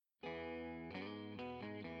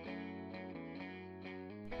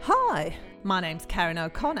Hi, my name's Karen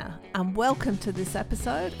O'Connor and welcome to this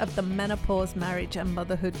episode of the Menopause, Marriage and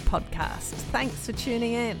Motherhood podcast. Thanks for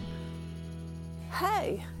tuning in.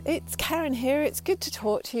 Hey, it's Karen here. It's good to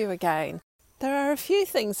talk to you again. There are a few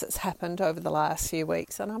things that's happened over the last few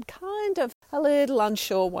weeks and I'm kind of a little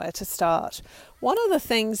unsure where to start. One of the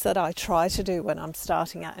things that I try to do when I'm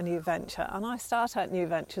starting out a new venture, and I start out new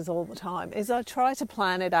ventures all the time, is I try to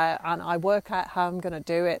plan it out and I work out how I'm going to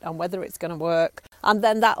do it and whether it's going to work. And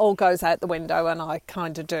then that all goes out the window and I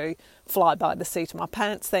kind of do fly by the seat of my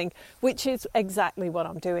pants thing, which is exactly what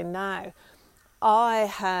I'm doing now. I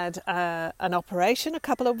had an operation a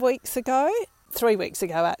couple of weeks ago. 3 weeks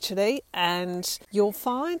ago actually, and you'll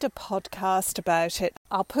find a podcast about it.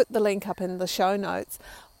 I'll put the link up in the show notes.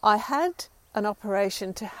 I had an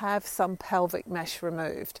operation to have some pelvic mesh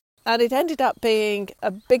removed, and it ended up being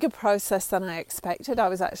a bigger process than I expected. I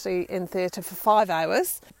was actually in theatre for 5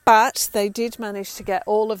 hours, but they did manage to get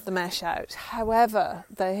all of the mesh out. However,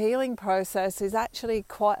 the healing process is actually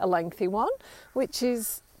quite a lengthy one, which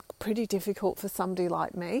is pretty difficult for somebody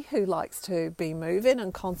like me who likes to be moving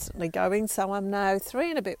and constantly going. So I'm now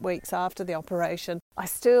 3 and a bit weeks after the operation. I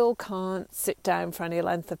still can't sit down for any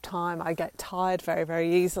length of time. I get tired very,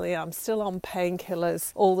 very easily. I'm still on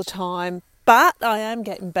painkillers all the time. But I am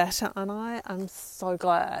getting better and I am so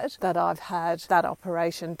glad that I've had that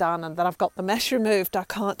operation done and that I've got the mesh removed. I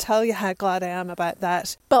can't tell you how glad I am about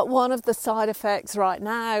that. But one of the side effects right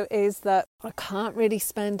now is that I can't really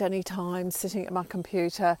spend any time sitting at my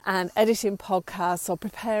computer and editing podcasts or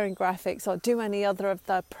preparing graphics or do any other of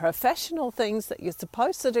the professional things that you're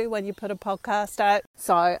supposed to do when you put a podcast out.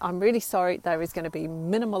 So I'm really sorry, there is going to be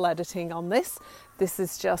minimal editing on this. This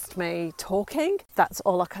is just me talking. That's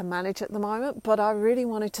all I can manage at the moment. But I really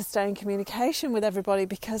wanted to stay in communication with everybody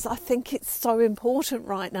because I think it's so important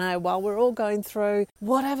right now while we're all going through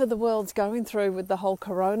whatever the world's going through with the whole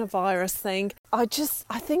coronavirus thing. I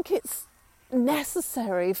think it's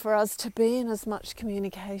necessary for us to be in as much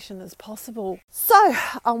communication as possible. So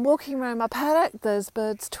I'm walking around my paddock. There's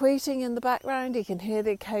birds tweeting in the background. You can hear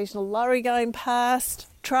the occasional lorry going past,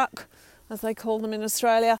 truck as they call them in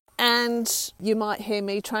Australia, and you might hear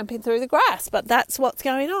me tramping through the grass, but that's what's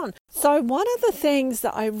going on. So one of the things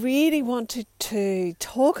that I really wanted to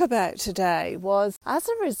talk about today was, as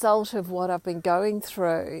a result of what I've been going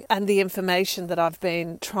through and the information that I've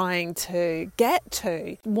been trying to get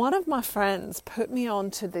to, one of my friends put me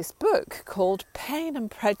onto this book called Pain and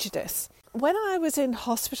Prejudice. When I was in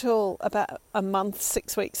hospital about a month,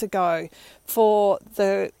 6 weeks ago for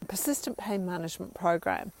the persistent pain management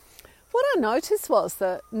program, what I noticed was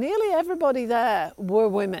that nearly everybody there were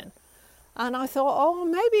women. And I thought, oh,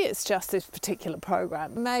 maybe it's just this particular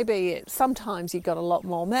program. Maybe sometimes you got a lot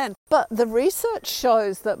more men. But the research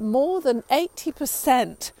shows that more than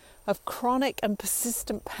 80% of chronic and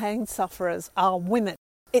persistent pain sufferers are women.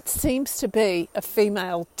 It seems to be a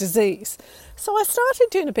female disease. So I started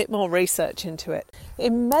doing a bit more research into it.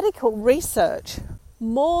 In medical research,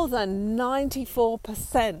 more than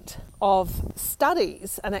 94% of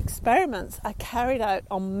studies and experiments are carried out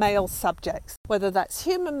on male subjects, whether that's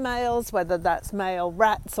human males, whether that's male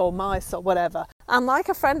rats or mice or whatever. And like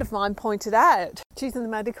a friend of mine pointed out, she's in the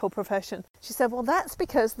medical profession, she said, well, that's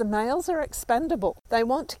because the males are expendable. They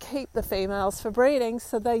want to keep the females for breeding,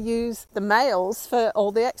 so they use the males for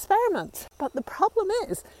all the experiments. But the problem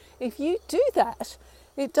is, if you do that,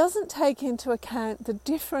 it doesn't take into account the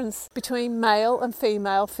difference between male and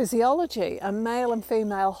female physiology and male and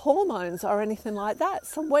female hormones or anything like that.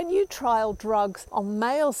 So when you trial drugs on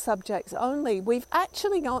male subjects only, we've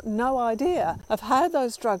actually got no idea of how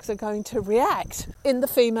those drugs are going to react in the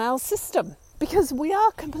female system because we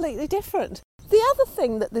are completely different. The other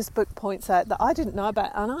thing that this book points out that I didn't know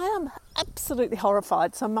about, and I am absolutely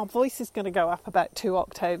horrified, so my voice is going to go up about 2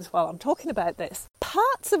 octaves while I'm talking about this.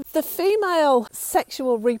 Parts of the female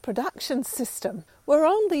sexual reproduction system were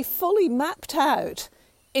only fully mapped out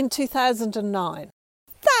in 2009.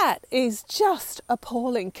 That is just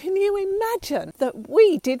appalling. Can you imagine that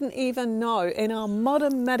we didn't even know in our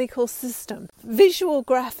modern medical system, visual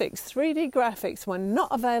graphics, 3D graphics were not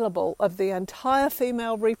available of the entire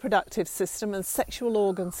female reproductive system and sexual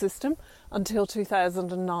organ system until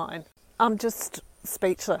 2009. I'm just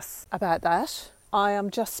speechless about that. I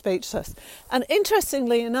am just speechless. And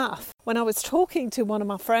interestingly enough, when I was talking to one of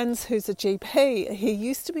my friends who's a GP, he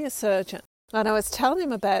used to be a surgeon. And I was telling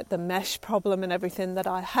him about the mesh problem and everything that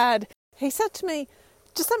I had. He said to me,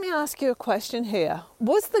 Just let me ask you a question here.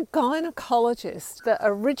 Was the gynecologist that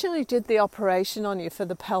originally did the operation on you for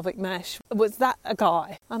the pelvic mesh, was that a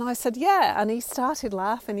guy? And I said, yeah. And he started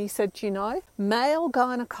laughing. He said, male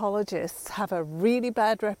gynecologists have a really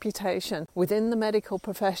bad reputation within the medical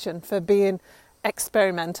profession for being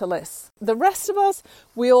experimentalists. The rest of us,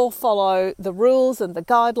 we all follow the rules and the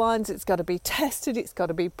guidelines. It's got to be tested, it's got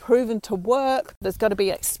to be proven to work, there's got to be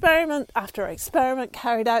experiment after experiment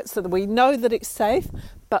carried out so that we know that it's safe.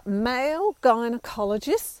 But male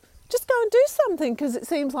gynecologists just go and do something because it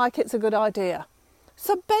seems like it's a good idea.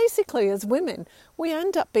 So basically, as women, we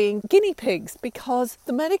end up being guinea pigs because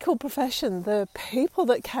the medical profession, the people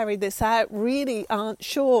that carry this out, really aren't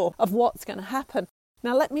sure of what's going to happen.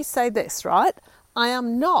 Now, let me say this, right? I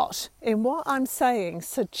am not, in what I'm saying,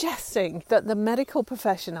 suggesting that the medical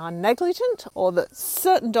profession are negligent or that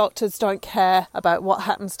certain doctors don't care about what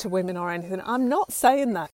happens to women or anything. I'm not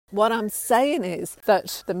saying that. What I'm saying is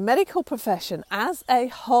that the medical profession as a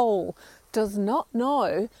whole does not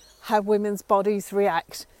know how women's bodies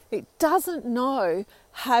react. It doesn't know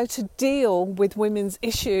how to deal with women's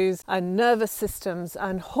issues and nervous systems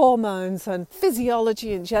and hormones and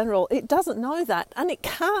physiology in general. It doesn't know that, and it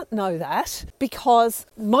can't know that because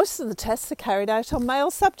most of the tests are carried out on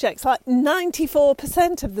male subjects. Like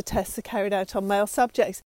 94% of the tests are carried out on male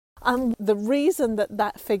subjects. And the reason that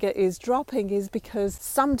that figure is dropping is because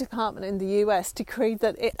some department in the US decreed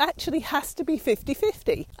that it actually has to be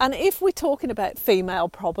 50-50. And if we're talking about female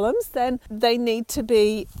problems, then they need to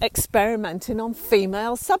be experimenting on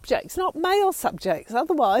female subjects, not male subjects.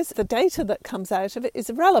 Otherwise, the data that comes out of it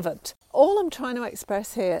is irrelevant. All I'm trying to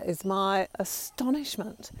express here is my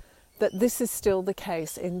astonishment that this is still the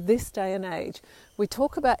case in this day and age. We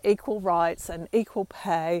talk about equal rights and equal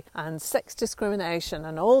pay and sex discrimination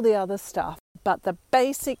and all the other stuff, but the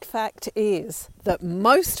basic fact is that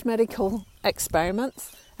most medical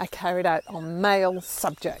experiments are carried out on male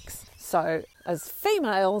subjects. So as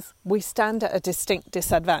females, we stand at a distinct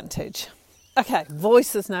disadvantage. Okay,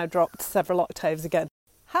 voice has now dropped several octaves again.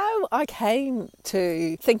 How I came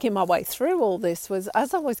to thinking my way through all this was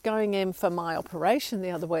as I was going in for my operation the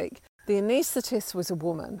other week. The anaesthetist was a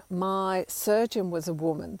woman. My surgeon was a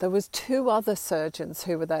woman. There was 2 other surgeons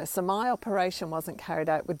who were there. So my operation wasn't carried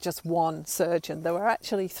out with just one surgeon. There were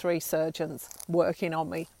actually 3 surgeons working on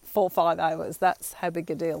me for 5 hours. That's how big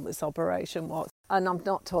a deal this operation was. And I'm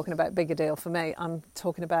not talking about big a deal for me. I'm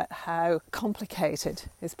talking about how complicated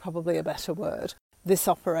is probably a better word this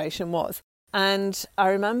operation was. And I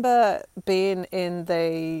remember being in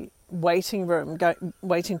the waiting room,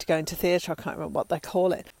 waiting to go into theatre, I can't remember what they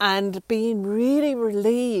call it, and being really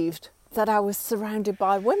relieved that I was surrounded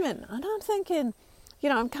by women. And I'm thinking,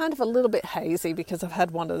 I'm kind of a little bit hazy because I've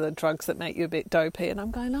had one of the drugs that make you a bit dopey, and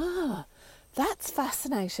I'm going, that's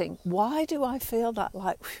fascinating. Why do I feel that?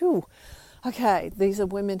 Like, phew, okay, these are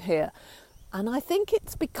women here. And I think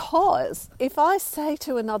it's because if I say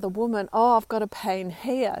to another woman, I've got a pain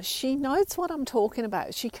here, she knows what I'm talking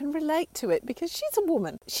about. She can relate to it because she's a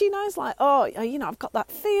woman. She knows like, I've got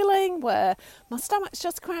that feeling where my stomach's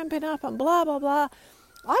just cramping up and blah, blah, blah.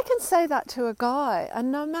 I can say that to a guy,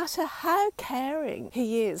 and no matter how caring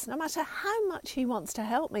he is, no matter how much he wants to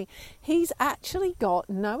help me, he's actually got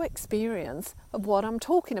no experience of what I'm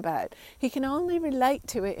talking about. He can only relate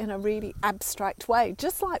to it in a really abstract way,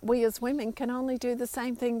 just like we as women can only do the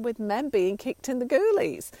same thing with men being kicked in the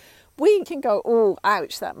goolies. We can go, oh,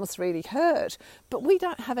 ouch, that must really hurt. But we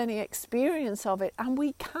don't have any experience of it, and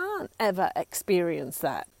we can't ever experience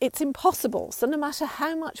that. It's impossible. So no matter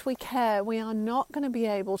how much we care, we are not going to be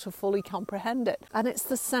able to fully comprehend it. And it's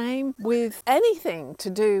the same with anything to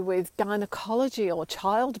do with gynecology or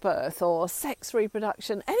childbirth or sex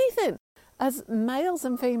reproduction, anything. As males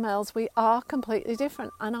and females, we are completely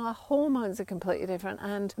different, and our hormones are completely different,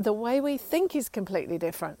 and the way we think is completely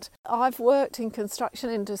different. I've worked in construction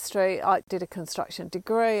industry. I did a construction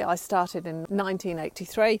degree. I started in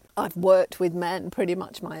 1983. I've worked with men pretty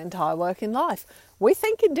much my entire working life. We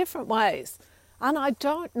think in different ways, and I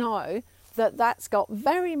don't know that that's got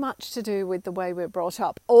very much to do with the way we're brought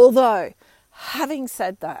up. Although, having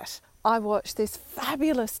said that, I watched this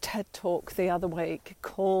fabulous TED Talk the other week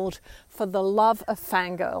called For the Love of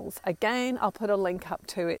Fangirls. Again, I'll put a link up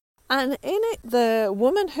to it. And in it, the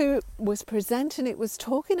woman who was presenting it was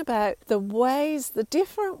talking about the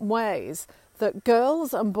different ways that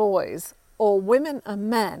girls and boys, or women and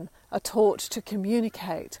men, are taught to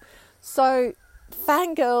communicate. So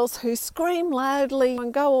fangirls who scream loudly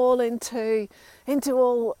and go all into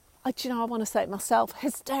all, I want to say it myself,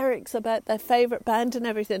 hysterics about their favourite band and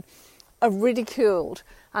everything, are ridiculed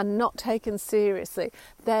and not taken seriously.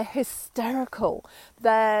 They're hysterical,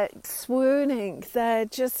 they're swooning, they're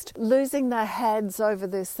just losing their heads over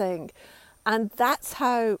this thing. And that's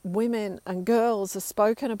how women and girls are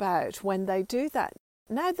spoken about when they do that.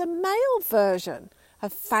 Now, the male version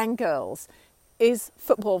of fangirls is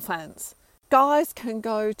football fans. Guys can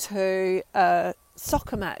go to a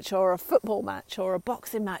soccer match or a football match or a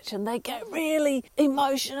boxing match and they get really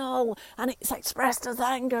emotional and it's expressed as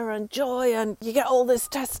anger and joy and you get all this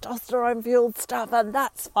testosterone fueled stuff, and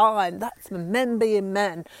that's fine. That's men being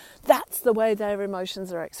men. That's the way their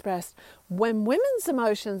emotions are expressed. When women's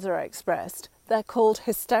emotions are expressed, they're called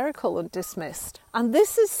hysterical and dismissed. And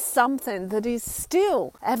this is something that is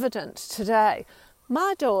still evident today.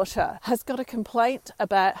 My daughter has got a complaint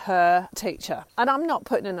about her teacher, and I'm not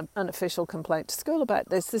putting in an official complaint to school about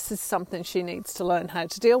this. This is something she needs to learn how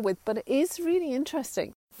to deal with, but it is really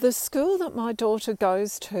interesting. The school that my daughter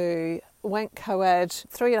goes to went co-ed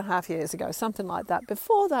 3.5 years ago, something like that.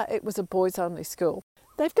 Before that, it was a boys-only school.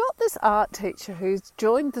 They've got this art teacher who's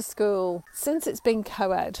joined the school since it's been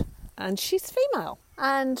co-ed, and she's female.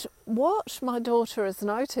 And what my daughter has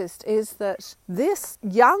noticed is that this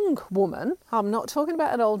young woman, I'm not talking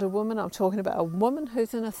about an older woman, I'm talking about a woman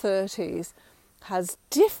who's in her 30s, has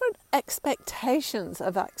different expectations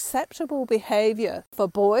of acceptable behaviour for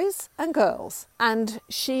boys and girls. And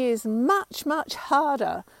she is much, much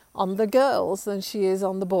harder on the girls than she is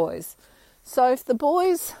on the boys. So if the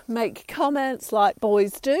boys make comments like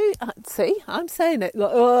boys do, see, I'm saying it, like,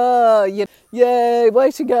 oh, yay, way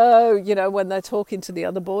to go, when they're talking to the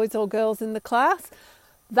other boys or girls in the class,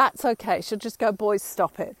 that's okay. She'll just go, boys,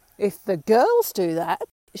 stop it. If the girls do that,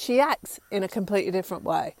 she acts in a completely different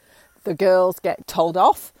way. The girls get told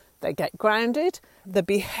off, they get grounded. The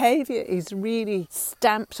behaviour is really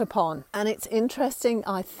stamped upon. And it's interesting,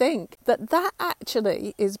 I think, that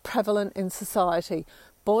actually is prevalent in society.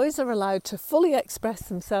 Boys are allowed to fully express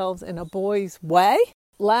themselves in a boy's way,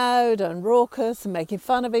 loud and raucous and making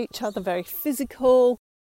fun of each other, very physical.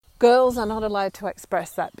 Girls are not allowed to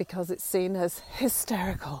express that because it's seen as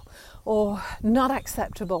hysterical or not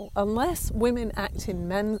acceptable. Unless women act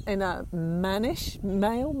in a mannish,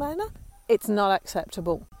 male manner, it's not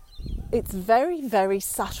acceptable. It's very, very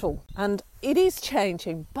subtle and it is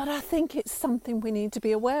changing, but I think it's something we need to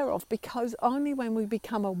be aware of, because only when we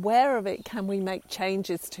become aware of it can we make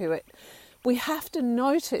changes to it. We have to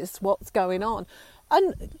notice what's going on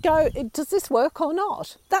and go, does this work or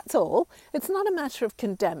not? That's all. It's not a matter of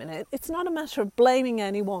condemning it. It's not a matter of blaming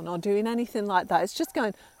anyone or doing anything like that. It's just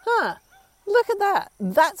going, look at that.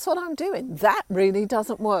 That's what I'm doing. That really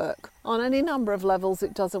doesn't work. On any number of levels,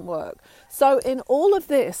 it doesn't work. So in all of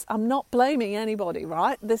this, I'm not blaming anybody,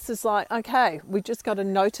 right? This is like, okay, we just got to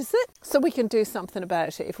notice it so we can do something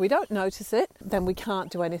about it. If we don't notice it, then we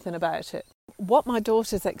can't do anything about it. What my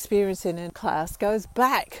daughter's experiencing in class goes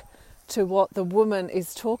back to what the woman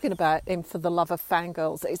is talking about in For the Love of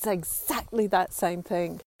Fangirls. It's exactly that same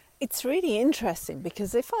thing. It's really interesting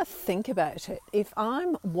because if I think about it, if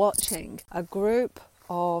I'm watching a group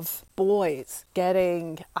of boys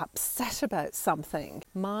getting upset about something,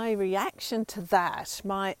 my reaction to that,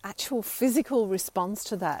 my actual physical response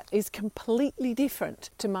to that is completely different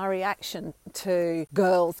to my reaction to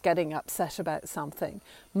girls getting upset about something.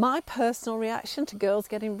 My personal reaction to girls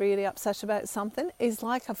getting really upset about something is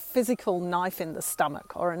like a physical knife in the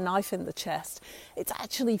stomach or a knife in the chest. It's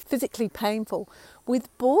actually physically painful. With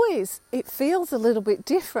boys, it feels a little bit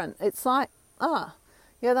different. It's like,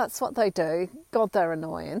 yeah, that's what they do. God, they're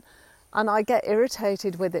annoying. And I get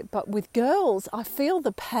irritated with it. But with girls, I feel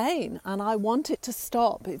the pain and I want it to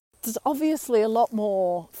stop. There's obviously a lot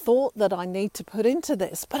more thought that I need to put into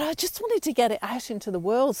this, but I just wanted to get it out into the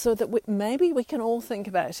world so that maybe we can all think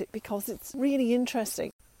about it, because it's really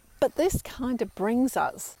interesting. But this kind of brings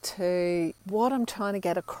us to what I'm trying to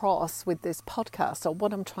get across with this podcast, or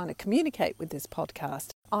what I'm trying to communicate with this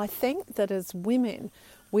podcast. I think that as women,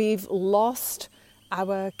 we've lost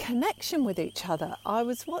our connection with each other. I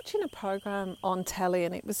was watching a program on telly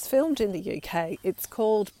and it was filmed in the UK. It's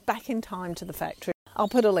called Back in Time to the Factory. I'll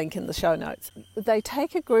put a link in the show notes. They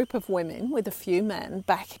take a group of women with a few men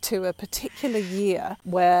back to a particular year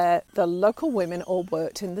where the local women all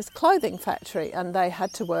worked in this clothing factory, and they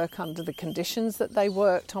had to work under the conditions that they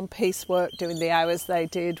worked, on piecework, doing the hours they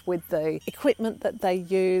did with the equipment that they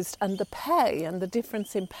used, and the pay and the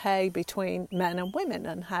difference in pay between men and women,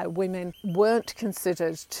 and how women weren't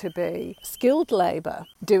considered to be skilled labour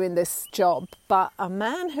doing this job, but a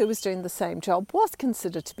man who was doing the same job was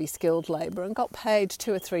considered to be skilled labour and got paid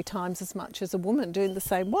 2 or 3 times as much as a woman doing the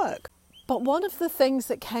same work. But one of the things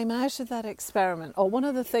that came out of that experiment, or one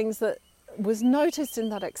of the things that was noticed in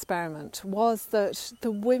that experiment was that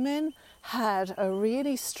the women had a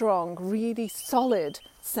really strong, really solid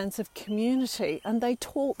sense of community, and they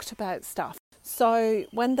talked about stuff. So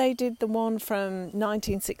when they did the one from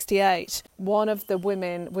 1968, one of the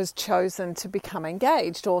women was chosen to become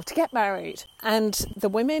engaged or to get married. And the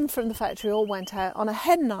women from the factory all went out on a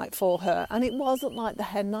hen night for her. And it wasn't like the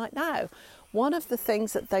hen night now. One of the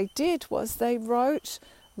things that they did was they wrote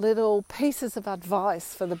little pieces of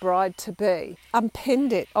advice for the bride-to-be and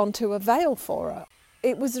pinned it onto a veil for her.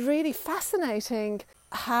 It was really fascinating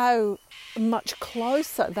how much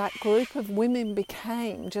closer that group of women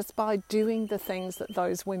became just by doing the things that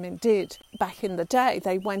those women did back in the day.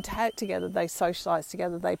 They went out together, they socialised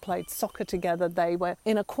together, they played soccer together, they were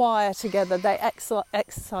in a choir together, they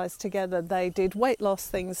exercised together, they did weight loss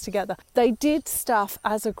things together. They did stuff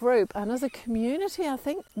as a group, and as a community I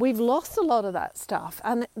think we've lost a lot of that stuff,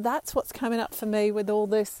 and that's what's coming up for me with all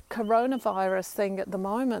this coronavirus thing at the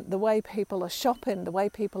moment, the way people are shopping, the way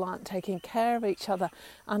people aren't taking care of each other.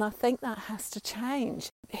 And I think that has to change.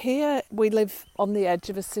 Here we live on the edge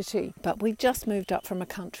of a city, but we just moved up from a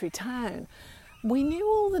country town. We knew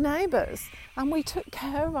all the neighbours and we took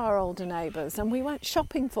care of our older neighbours, and we went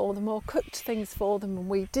shopping for them or cooked things for them, and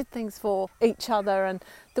we did things for each other, and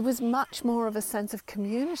there was much more of a sense of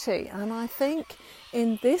community. And I think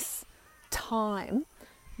in this time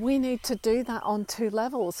we need to do that on two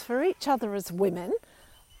levels. For each other as women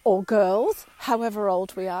or girls, however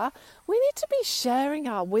old we are, we need to be sharing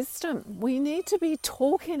our wisdom. We need to be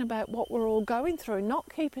talking about what we're all going through,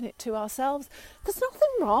 not keeping it to ourselves. There's nothing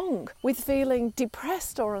wrong with feeling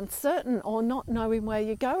depressed or uncertain or not knowing where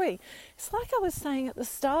you're going. It's like I was saying at the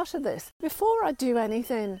start of this, before I do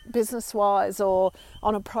anything business-wise or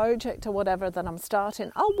on a project or whatever that I'm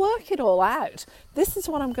starting, I'll work it all out. This is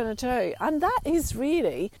what I'm going to do. And that is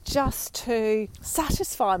really just to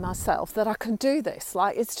satisfy myself that I can do this.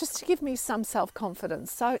 Like, it's just to give me some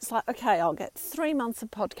self-confidence. So it's like, okay, I'll get 3 months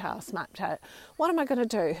of podcasts mapped out. What am I going to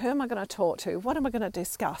do? Who am I going to talk to? What am I going to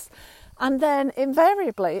discuss? And then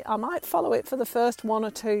invariably, I might follow it for the first 1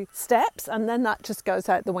 or 2 steps, and then that just goes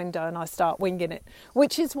out the window and I start winging it,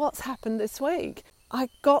 which is what's happened this week. I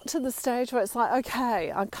got to the stage where it's like,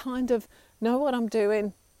 okay, I kind of know what I'm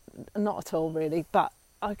doing. Not at all really, but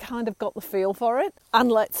I kind of got the feel for it,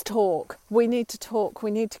 and let's talk. We need to talk,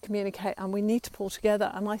 we need to communicate, and we need to pull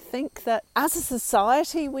together. And I think that as a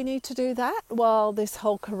society we need to do that while this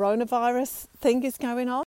whole coronavirus thing is going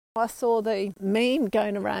on. I saw the meme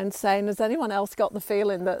going around saying, has anyone else got the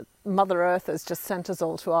feeling that Mother Earth has just sent us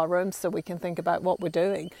all to our rooms so we can think about what we're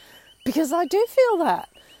doing? Because I do feel that.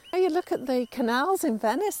 You look at the canals in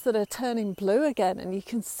Venice that are turning blue again, and you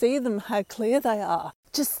can see them, how clear they are.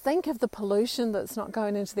 Just think of the pollution that's not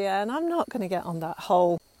going into the air, and I'm not going to get on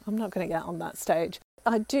that stage.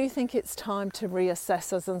 I do think it's time to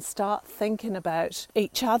reassess us and start thinking about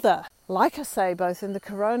each other. Like I say, both in the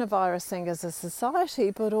coronavirus thing as a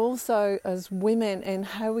society, but also as women in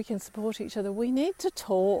how we can support each other. We need to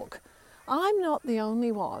talk. I'm not the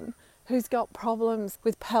only one who's got problems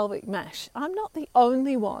with pelvic mesh. I'm not the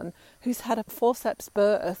only one who's had a forceps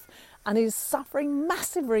birth and is suffering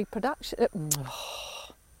massive reproduction.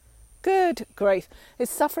 Good grief. Is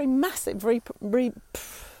suffering massive I'm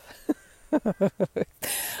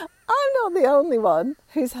not the only one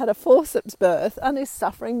who's had a forceps birth and is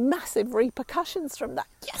suffering massive repercussions from that.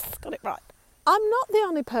 Yes, got it right. I'm not the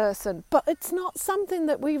only person, but it's not something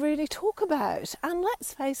that we really talk about. And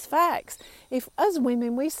let's face facts. If as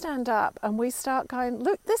women we stand up and we start going,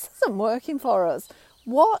 look, this isn't working for us.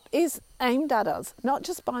 What is aimed at us, not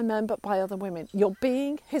just by men but by other women? You're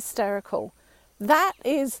being hysterical. That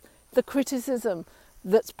is the criticism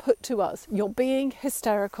that's put to us. You're being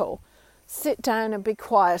hysterical. Sit down and be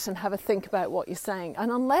quiet and have a think about what you're saying. And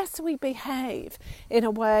unless we behave in a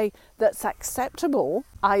way that's acceptable,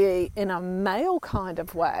 i.e. in a male kind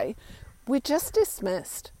of way, we're just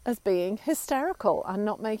dismissed as being hysterical and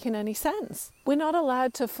not making any sense. We're not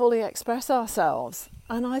allowed to fully express ourselves.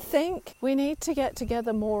 And I think we need to get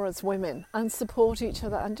together more as women and support each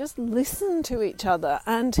other and just listen to each other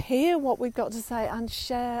and hear what we've got to say and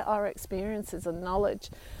share our experiences and knowledge.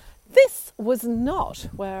 This was not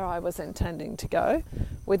where I was intending to go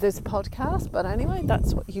with this podcast, but anyway,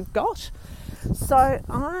 that's what you've got. So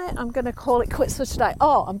I am going to call it quits for today.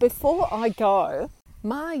 Oh, and before I go,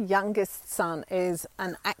 my youngest son is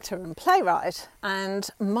an actor and playwright, and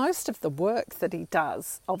most of the work that he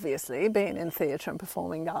does, obviously, being in theatre and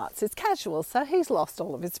performing arts, is casual, so he's lost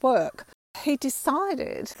all of his work. He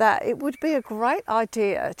decided that it would be a great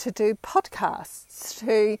idea to do podcasts,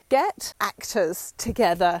 to get actors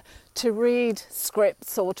together to read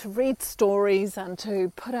scripts or to read stories and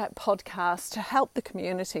to put out podcasts to help the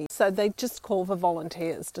community. So they just call for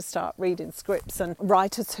volunteers to start reading scripts, and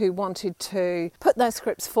writers who wanted to put their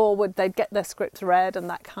scripts forward, they'd get their scripts read and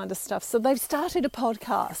that kind of stuff. So they've started a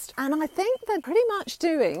podcast, and I think they're pretty much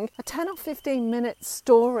doing a 10 or 15 minute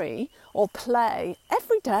story or play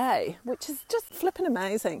every day, which is just flipping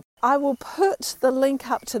amazing. I will put the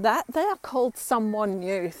link up to that. They are called Someone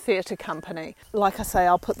New Theatre Company. Like I say,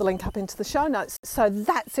 I'll put the link up into the show notes. So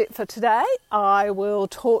that's it for today. I will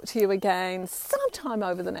talk to you again sometime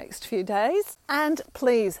over the next few days. And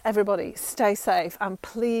please, everybody, stay safe, and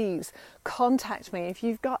please contact me if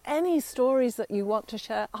you've got any stories that you want to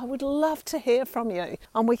share. I would love to hear from you,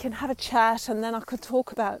 and we can have a chat, and then I could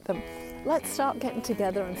talk about them. Let's start getting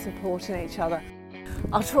together and supporting each other.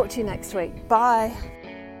 I'll talk to you next week. Bye.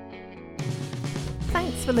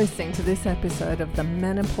 Thanks for listening to this episode of the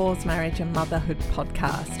Menopause, Marriage and Motherhood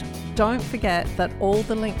podcast. Don't forget that all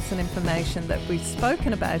the links and information that we've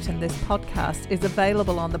spoken about in this podcast is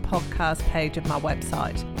available on the podcast page of my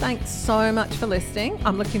website. Thanks so much for listening.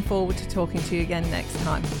 I'm looking forward to talking to you again next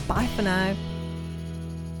time. Bye for now.